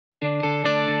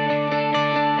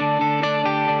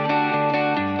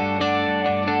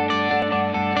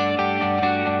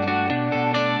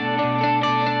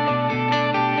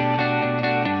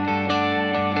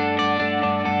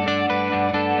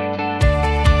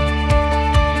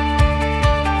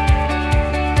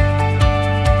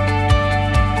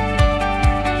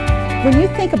When you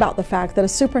think about the fact that a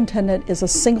superintendent is a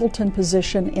singleton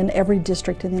position in every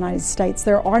district in the United States,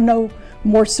 there are no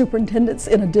more superintendents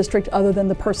in a district other than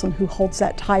the person who holds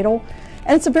that title.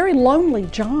 And it's a very lonely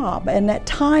job, and at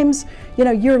times, you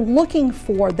know, you're looking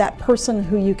for that person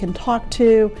who you can talk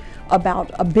to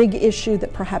about a big issue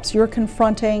that perhaps you're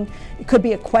confronting. It could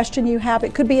be a question you have.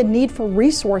 It could be a need for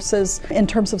resources in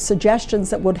terms of suggestions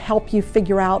that would help you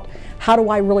figure out, how do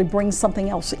I really bring something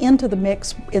else into the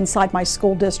mix inside my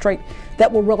school district that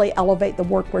will really elevate the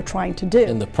work we're trying to do.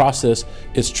 And the process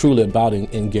is truly about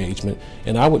engagement.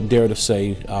 And I would dare to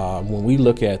say, when we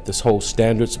look at this whole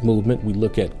standards movement, we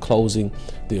look at closing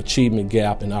the achievement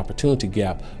gap and opportunity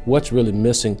gap, what's really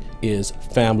missing is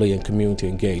family and community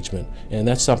engagement. And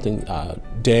that's something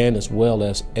Dan as well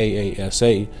as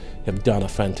AASA have done a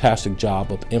fantastic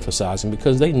job of emphasizing,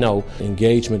 because they know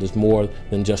engagement is more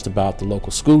than just about the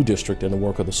local school district and the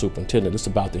work of the superintendent. It's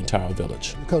about the entire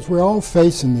village. Because we're all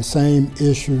facing the same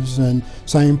issues and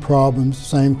same problems,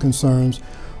 same concerns,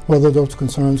 whether those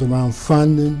concerns around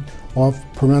funding or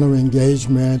parental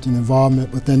engagement and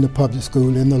involvement within the public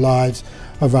school in the lives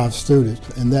of our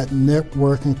students. And that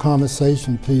network and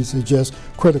conversation piece is just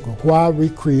critical. Why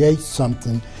recreate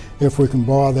something if we can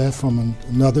borrow that from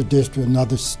another district,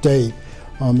 another state?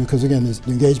 Because again, this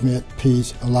engagement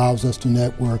piece allows us to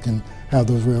network and have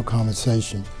those real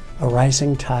conversations. A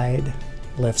rising tide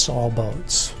lifts all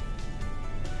boats.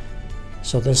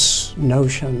 So this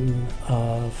notion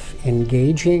of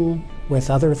engaging with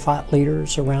other thought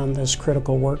leaders around this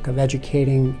critical work of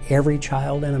educating every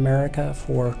child in America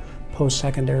for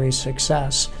post-secondary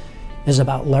success is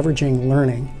about leveraging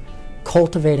learning,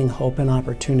 cultivating hope and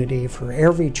opportunity for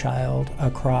every child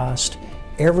across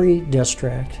every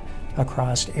district,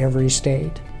 across every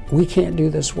state. We can't do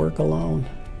this work alone.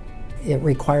 It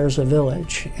requires a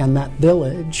village, and that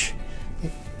village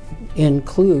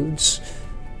includes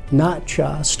not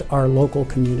just our local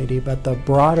community, but the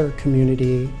broader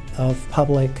community of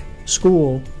public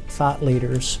school thought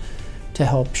leaders to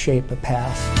help shape a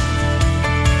path.